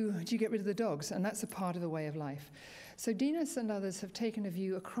 do you get rid of the dogs? And that's a part of the way of life. So Dinas and others have taken a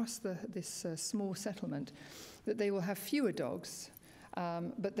view across this small settlement that they will have fewer dogs,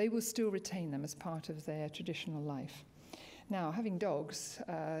 but they will still retain them as part of their traditional life. Now, having dogs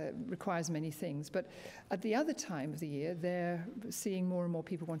requires many things, but at the other time of the year, they're seeing more and more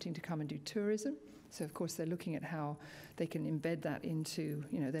people wanting to come and do tourism, So, of course, they're looking at how they can embed that into,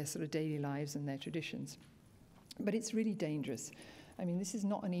 their sort of daily lives and their traditions. But it's really dangerous. I mean, this is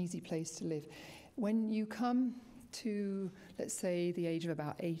not an easy place to live. When you come to, let's say, the age of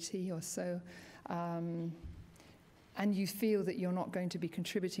about 80 or so, and you feel that you're not going to be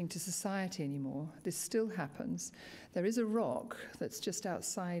contributing to society anymore, this still happens. There is a rock that's just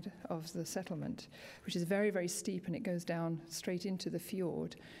outside of the settlement, which is very, very steep, and it goes down straight into the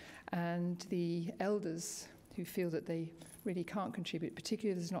fjord. And the elders who feel that they really can't contribute,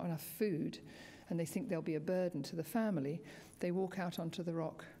 particularly if there's not enough food, and they think they'll be a burden to the family, they walk out onto the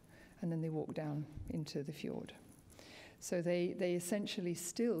rock, and then they walk down into the fjord. So they essentially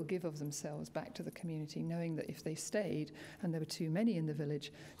still give of themselves back to the community, knowing that if they stayed and there were too many in the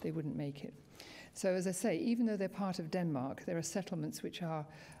village, they wouldn't make it. So as I say, even though they're part of Denmark, there are settlements which are,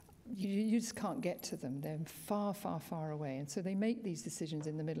 you just can't get to them. They're far, far, far away. And so they make these decisions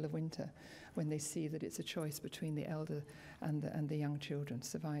in the middle of winter when they see that it's a choice between the elder and the young children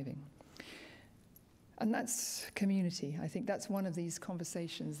surviving. And that's community. I think that's one of these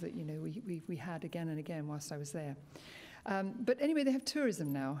conversations that, we had again and again whilst I was there. But anyway, they have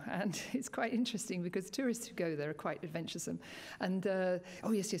tourism now, and it's quite interesting because tourists who go there are quite adventuresome. And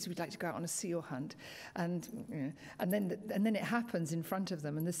yes, we'd like to go out on a seal hunt, and then it happens in front of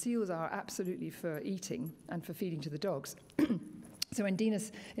them, and the seals are absolutely for eating and for feeding to the dogs. So when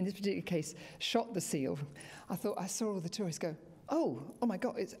Dinas, in this particular case, shot the seal, I saw all the tourists go, Oh my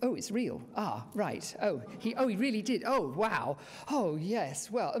God, it's real. Ah, right. He really did. Oh, wow. Oh, yes.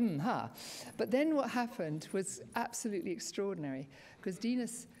 Well, But then what happened was absolutely extraordinary, because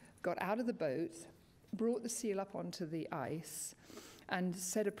Dinas got out of the boat, brought the seal up onto the ice, and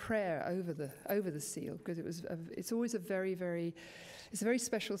said a prayer over the seal, because it's always a very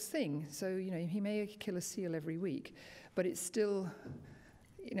special thing. So, he may kill a seal every week, but it's still,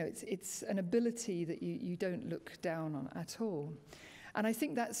 it's an ability that you don't look down on at all. And I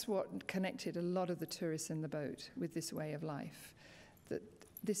think that's what connected a lot of the tourists in the boat with this way of life, that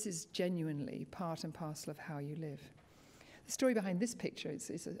this is genuinely part and parcel of how you live. The story behind this picture,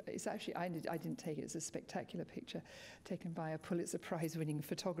 it's actually, I didn't take it, it's a spectacular picture taken by a Pulitzer Prize-winning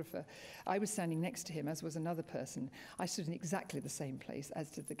photographer. I was standing next to him, as was another person. I stood in exactly the same place, as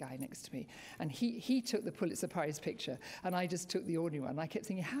did the guy next to me. And he took the Pulitzer Prize picture, and I just took the ordinary one. And I kept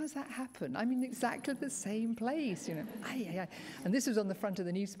thinking, how does that happen? I'm in exactly the same place, And this was on the front of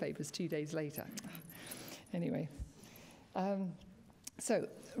the newspapers 2 days later. Anyway. So,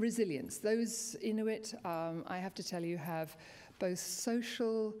 resilience. Those Inuit, I have to tell you, have both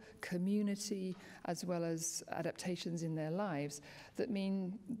social, community, as well as adaptations in their lives that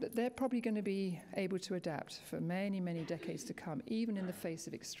mean that they're probably going to be able to adapt for many, many decades to come, even in the face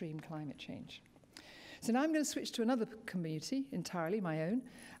of extreme climate change. So now I'm going to switch to another community entirely, my own.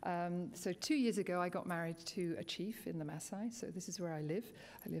 So 2 years ago, I got married to a chief in the Maasai. So this is where I live.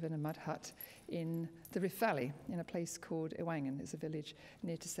 I live in a mud hut in the Rift Valley, in a place called Iwangan. It's a village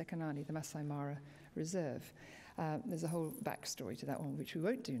near to Sekanani, the Maasai Mara Reserve. There's a whole backstory to that one, which we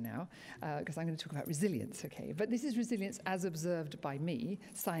won't do now, because I'm going to talk about resilience, okay? But this is resilience as observed by me,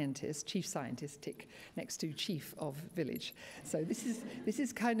 scientist, chief scientist, tick next to chief of village. So this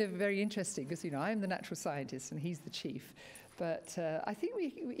is kind of very interesting, because, I'm the natural scientist and he's the chief. But I think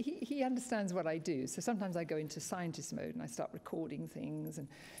he understands what I do. So sometimes I go into scientist mode and I start recording things and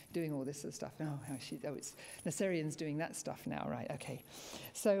doing all this sort of stuff. It's Nasserian's doing that stuff now, right? Okay.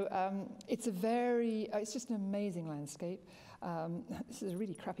 So it's just an amazing landscape. This is a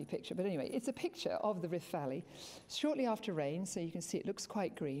really crappy picture, but anyway, it's a picture of the Rift Valley shortly after rain, so you can see it looks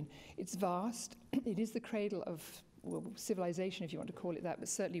quite green. It's vast. It is the cradle of civilization, if you want to call it that, but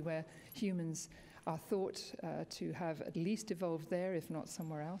certainly where humans are thought to have at least evolved there, if not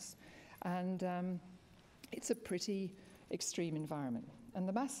somewhere else. And it's a pretty extreme environment. And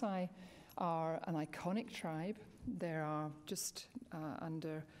the Maasai are an iconic tribe. There are just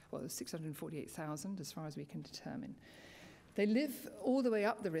under 648,000 as far as we can determine. They live all the way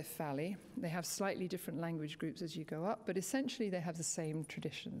up the Rift Valley. They have slightly different language groups as you go up, but essentially they have the same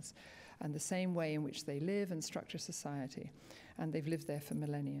traditions and the same way in which they live and structure society. And they've lived there for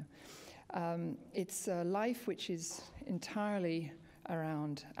millennia. It's a life which is entirely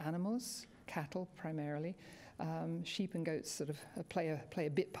around animals, cattle primarily. Sheep and goats sort of play a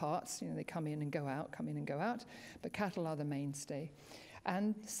bit parts. They come in and go out, but cattle are the mainstay.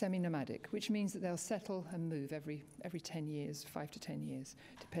 And semi-nomadic, which means that they'll settle and move every 10 years, 5 to 10 years,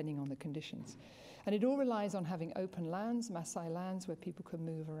 depending on the conditions. And it all relies on having open lands, Maasai lands, where people can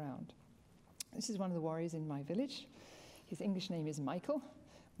move around. This is one of the warriors in my village. His English name is Mike,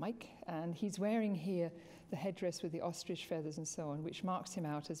 and he's wearing here the headdress with the ostrich feathers and so on, which marks him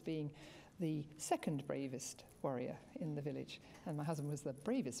out as being the second bravest warrior in the village. And my husband was the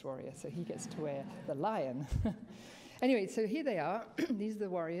bravest warrior, so he gets to wear the lion. Anyway, so here they are. These are the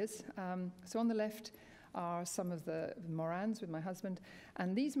warriors. So on the left are some of the Morans with my husband.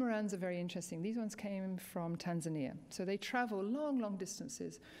 And these Morans are very interesting. These ones came from Tanzania. So they travel long, long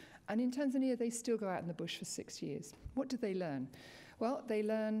distances. And in Tanzania, they still go out in the bush for 6 years. What do they learn? Well, they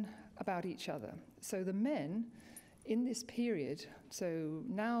learn about each other. So the men in this period, so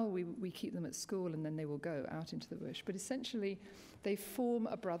now we keep them at school and then they will go out into the bush. But essentially, they form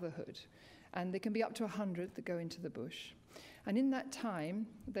a brotherhood. And there can be up to 100 that go into the bush. And in that time,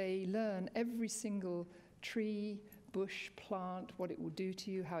 they learn every single tree, bush, plant, what it will do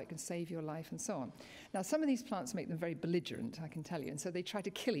to you, how it can save your life, and so on. Now, some of these plants make them very belligerent, I can tell you, and so they try to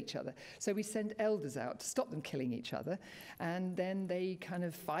kill each other. So we send elders out to stop them killing each other, and then they kind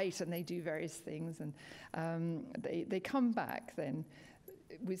of fight and they do various things, and they come back then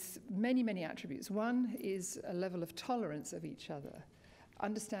with many, many attributes. One is a level of tolerance of each other,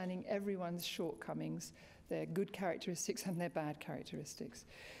 understanding everyone's shortcomings, their good characteristics and their bad characteristics.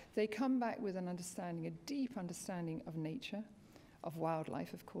 They come back with an understanding, a deep understanding of nature, of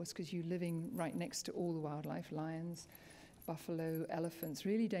wildlife, of course, because you're living right next to all the wildlife, lions, buffalo, elephants,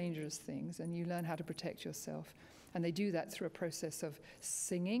 really dangerous things, and you learn how to protect yourself. And they do that through a process of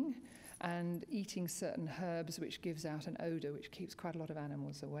singing and eating certain herbs, which gives out an odor, which keeps quite a lot of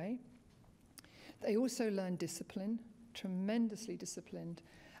animals away. They also learn discipline, tremendously disciplined,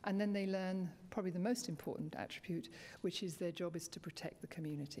 and then they learn probably the most important attribute, which is their job is to protect the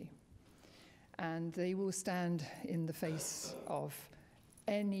community. And they will stand in the face of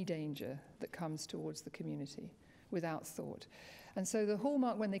any danger that comes towards the community without thought. And so the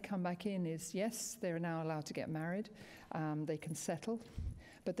hallmark when they come back in is, yes, they're now allowed to get married, they can settle,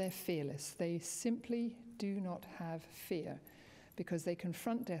 but they're fearless. They simply do not have fear because they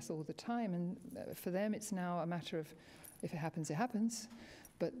confront death all the time, and for them it's now a matter of, if it happens, it happens.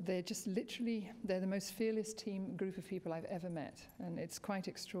 But they're just literally, they're the most fearless group of people I've ever met. And it's quite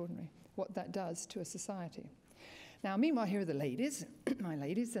extraordinary what that does to a society. Now, meanwhile, here are the ladies, my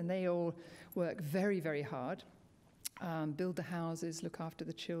ladies, and they all work very, very hard, build the houses, look after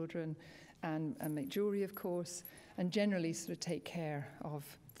the children, and make jewelry, of course, and generally sort of take care of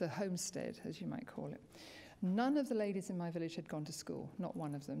the homestead, as you might call it. None of the ladies in my village had gone to school, not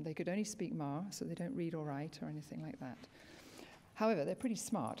one of them. They could only speak Ma, so they don't read or write or anything like that. However, they're pretty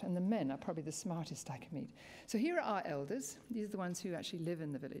smart, and the men are probably the smartest I can meet. So here are our elders. These are the ones who actually live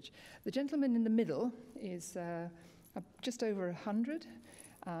in the village. The gentleman in the middle is just over 100.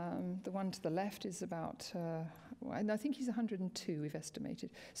 The one to the left is about, I think he's 102, we've estimated.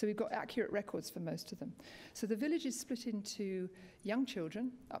 So we've got accurate records for most of them. So the village is split into young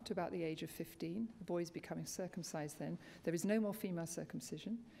children up to about the age of 15. The boys becoming circumcised then. There is no more female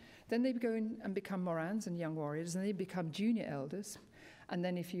circumcision. Then they go in and become Morans and young warriors, and they become junior elders. And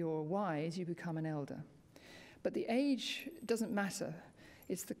then if you're wise, you become an elder. But the age doesn't matter.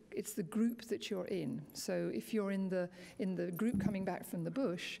 It's the group that you're in. So if you're in the group coming back from the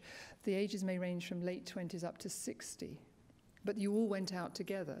bush, the ages may range from late 20s up to 60. But you all went out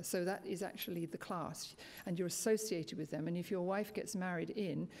together. So that is actually the class, and you're associated with them. And if your wife gets married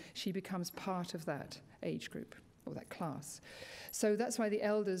in, she becomes part of that age group or that class. So that's why the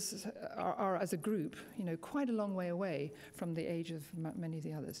elders are as a group, quite a long way away from the age of many of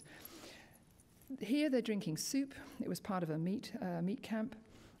the others. Here they're drinking soup. It was part of a meat camp.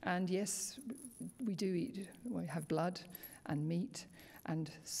 And yes, we do eat, we have blood and meat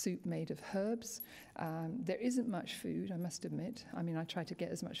and soup made of herbs. There isn't much food, I must admit. I mean, I try to get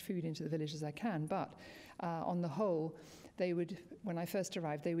as much food into the village as I can, but on the whole, when I first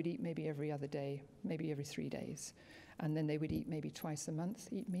arrived, they would eat maybe every other day, maybe every 3 days. And then they would eat maybe twice a month,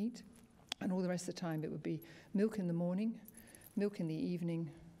 eat meat. And all the rest of the time, it would be milk in the morning, milk in the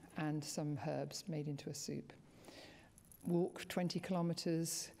evening, and some herbs made into a soup. Walk 20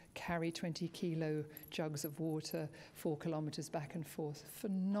 kilometers, carry 20-kilo jugs of water, 4 kilometers back and forth.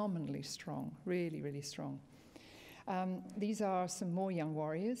 Phenomenally strong, really, really strong. These are some more young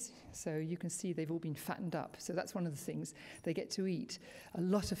warriors, so you can see they've all been fattened up. So that's one of the things. They get to eat a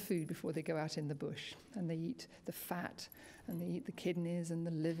lot of food before they go out in the bush, and they eat the fat, and they eat the kidneys and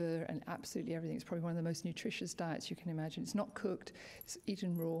the liver and absolutely everything. It's probably one of the most nutritious diets you can imagine. It's not cooked, it's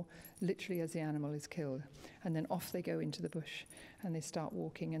eaten raw, literally as the animal is killed. And then off they go into the bush, and they start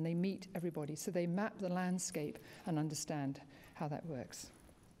walking, and they meet everybody. So they map the landscape and understand how that works.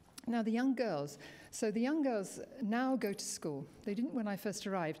 Now, the young girls now go to school. They didn't when I first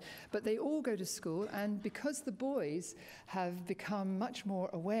arrived, but they all go to school, and because the boys have become much more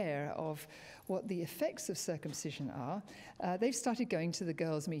aware of what the effects of circumcision are, they've started going to the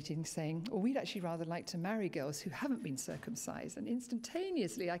girls' meetings saying, well, we'd actually rather like to marry girls who haven't been circumcised. And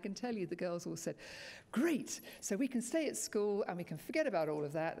instantaneously, I can tell you, the girls all said, great, so we can stay at school and we can forget about all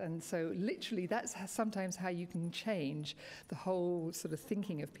of that. And so literally that's sometimes how you can change the whole sort of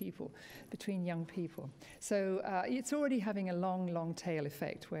thinking of people between young people. So it's already having a long tail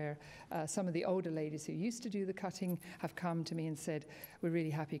effect where some of the older ladies who used to do the cutting have come to me and said, we're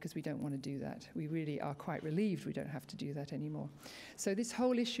really happy because we don't want to do that. We really are quite relieved we don't have to do that anymore. So this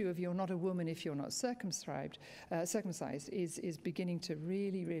whole issue of you're not a woman if you're not circumcised is beginning to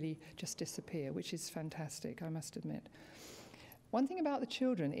really just disappear, which is fantastic, I must admit. One thing about the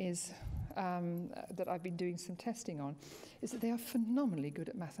children is that I've been doing some testing on is that they are phenomenally good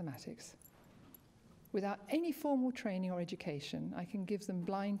at mathematics. Without any formal training or education, I can give them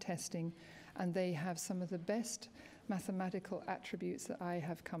blind testing, and they have some of the best mathematical attributes that I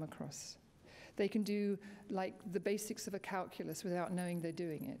have come across. They can do like the basics of a calculus without knowing they're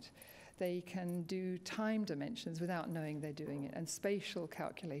doing it. They can do time dimensions without knowing they're doing it, and spatial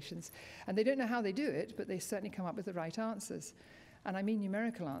calculations. And they don't know how they do it, but they certainly come up with the right answers. And I mean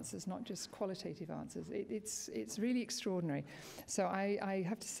numerical answers, not just qualitative answers. It's really extraordinary. So I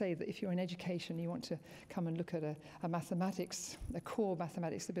have to say that if you're in education, you want to come and look at a mathematics, a core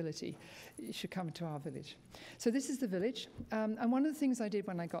mathematics ability, you should come to our village. So this is the village. And one of the things I did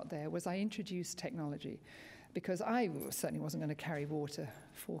when I got there was I introduced technology, because I certainly wasn't going to carry water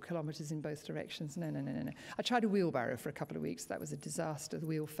 4 kilometres in both directions. No. I tried a wheelbarrow for a couple of weeks. That was a disaster. The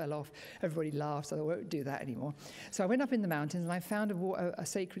wheel fell off. Everybody laughed, so I won't do that anymore. So I went up in the mountains and I found a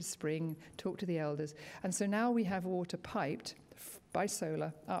sacred spring, talked to the elders. And so now we have water piped by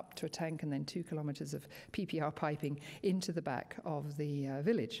solar up to a tank, and then 2 kilometres of PPR piping into the back of the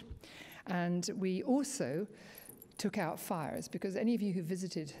village. And we also took out fires, because any of you who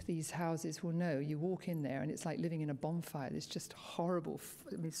visited these houses will know you walk in there and it's like living in a bonfire. There's just horrible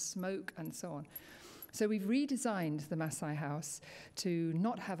smoke and so on. So we've redesigned the Maasai house to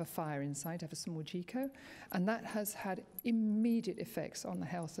not have a fire inside, to have a small jiko, and that has had immediate effects on the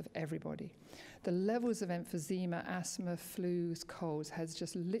health of everybody. The levels of emphysema, asthma, flus, colds has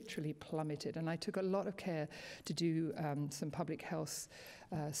just literally plummeted, and I took a lot of care to do some public health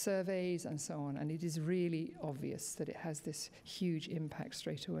surveys and so on, and it is really obvious that it has this huge impact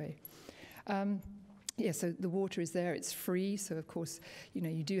straight away. So the water is there, it's free, so of course,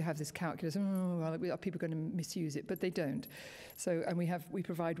 you do have this calculus, are people going to misuse it? But they don't. So, and we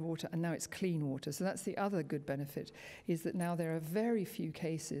provide water, and now it's clean water. So that's the other good benefit, is that now there are very few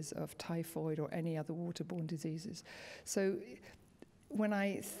cases of typhoid or any other waterborne diseases. So when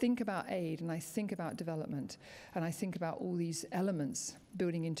I think about aid and I think about development and I think about all these elements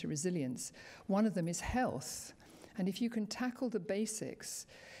building into resilience, one of them is health. And if you can tackle the basics,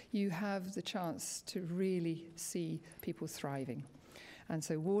 you have the chance to really see people thriving. And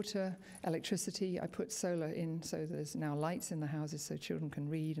so water, electricity, I put solar in, so there's now lights in the houses so children can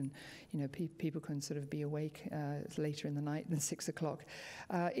read, and people can sort of be awake later in the night than 6 o'clock.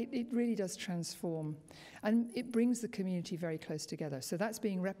 It really does transform, and it brings the community very close together. So that's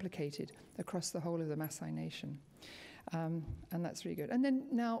being replicated across the whole of the Maasai nation. And that's really good. And then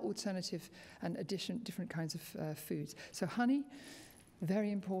now alternative and different kinds of foods. So honey,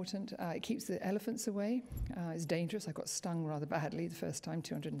 very important. It keeps the elephants away. It's dangerous. I got stung rather badly the first time,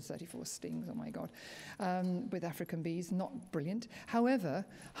 234 stings, oh my God, with African bees. Not brilliant. However,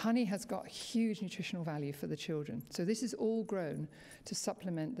 honey has got huge nutritional value for the children. So this is all grown to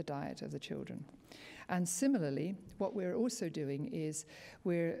supplement the diet of the children. And similarly, what we're also doing is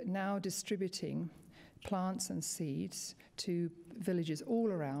we're now distributing plants and seeds to villages all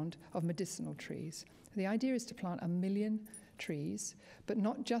around of medicinal trees. The idea is to plant 1 million trees, but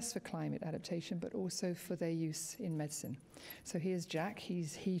not just for climate adaptation, but also for their use in medicine. So here's Jack.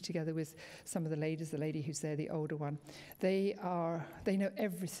 He together with some of the ladies, the lady who's there, the older one, they know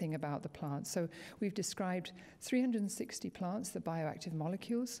everything about the plants. So we've described 360 plants, the bioactive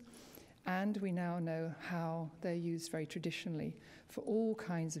molecules, and we now know how they're used very traditionally for all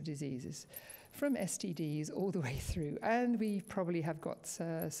kinds of diseases, from STDs all the way through. And we probably have got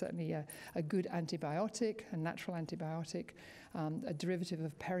certainly a good antibiotic, a natural antibiotic, a derivative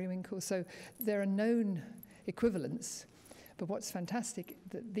of periwinkle. So there are known equivalents, but what's fantastic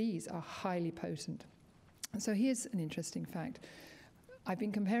that these are highly potent. And so here's an interesting fact. I've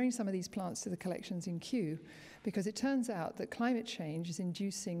been comparing some of these plants to the collections in Kew because it turns out that climate change is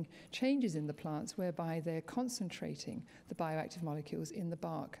inducing changes in the plants whereby they're concentrating the bioactive molecules in the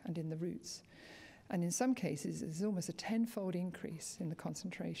bark and in the roots. And in some cases, there's almost a 10-fold increase in the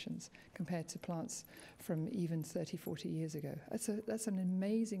concentrations compared to plants from even 30, 40 years ago. That's an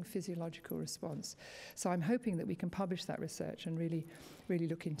amazing physiological response. So I'm hoping that we can publish that research and really, really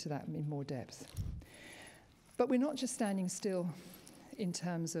look into that in more depth. But we're not just standing still in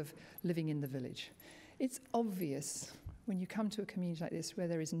terms of living in the village. It's obvious when you come to a community like this where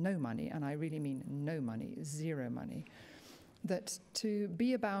there is no money, and I really mean no money, zero money, that to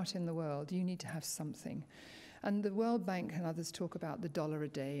be about in the world, you need to have something. And the World Bank and others talk about the $1 a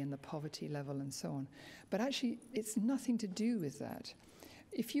day and the poverty level and so on. But actually, it's nothing to do with that.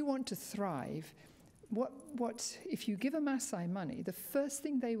 If you want to thrive, if you give a Maasai money, the first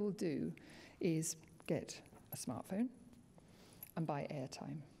thing they will do is get a smartphone and buy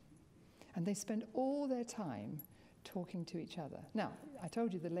airtime. And they spend all their time talking to each other. Now, I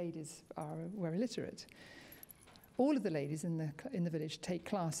told you the ladies were illiterate. All of the ladies in the village take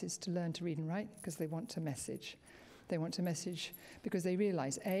classes to learn to read and write because they want to message. They want to message because they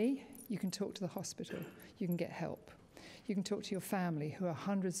realize, A, you can talk to the hospital, you can get help. You can talk to your family who are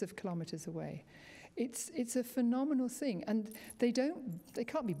hundreds of kilometers away. It's a phenomenal thing, and they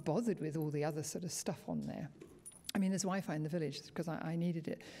can't be bothered with all the other sort of stuff on there. I mean, there's Wi-Fi in the village because I needed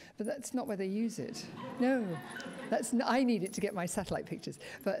it, but that's not where they use it. No, I need it to get my satellite pictures.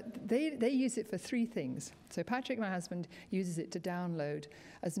 But they use it for 3 things. So Patrick, my husband, uses it to download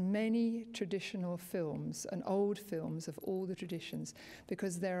as many traditional films and old films of all the traditions,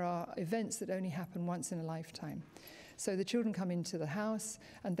 because there are events that only happen once in a lifetime. So the children come into the house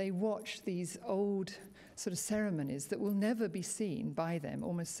and they watch these old sort of ceremonies that will never be seen by them,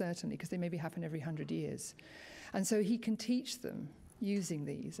 almost certainly, because they maybe happen every 100 years. And so he can teach them using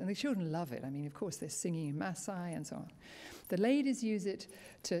these. And the children love it. I mean, of course, they're singing in Maasai and so on. The ladies use it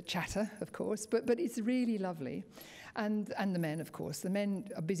to chatter, of course, but it's really lovely. And the men, of course. The men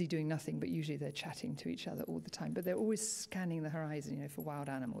are busy doing nothing, but usually they're chatting to each other all the time. But they're always scanning the horizon, for wild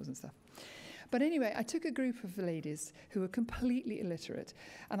animals and stuff. But anyway, I took a group of ladies who were completely illiterate,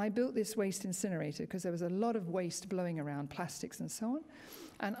 and I built this waste incinerator because there was a lot of waste blowing around, plastics and so on.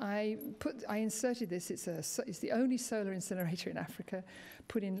 And I inserted this. It's the only solar incinerator in Africa.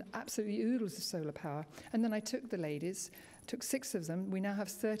 Put in absolutely oodles of solar power. And then I took the ladies, took 6 of them. We now have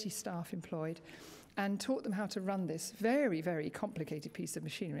 30 staff employed, and taught them how to run this very, very complicated piece of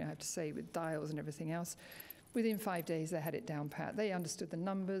machinery, I have to say, with dials and everything else. Within 5 days, they had it down pat. They understood the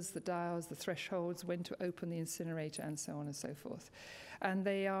numbers, the dials, the thresholds, when to open the incinerator, and so on and so forth. And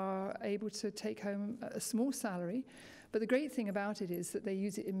they are able to take home a small salary. But the great thing about it is that they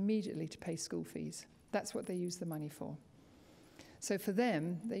use it immediately to pay school fees. That's what they use the money for. So for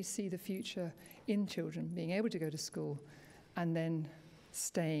them, they see the future in children being able to go to school and then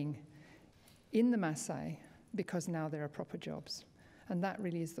staying in the Maasai because now there are proper jobs. And that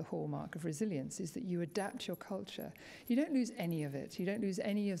really is the hallmark of resilience, is that you adapt your culture. You don't lose any of it. You don't lose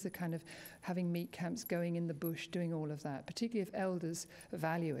any of the kind of having meat camps, going in the bush, doing all of that, particularly if elders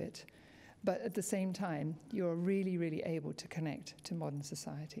value it. But at the same time, you're really, really able to connect to modern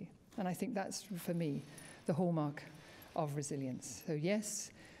society. And I think that's, for me, the hallmark of resilience. So yes,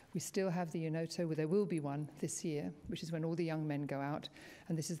 we still have the Unoto, where there will be one this year, which is when all the young men go out.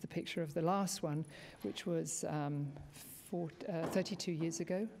 And this is the picture of the last one, which was 32 years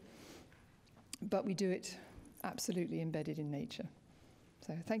ago. But we do it absolutely embedded in nature.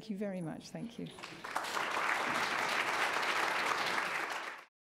 So thank you very much. Thank you.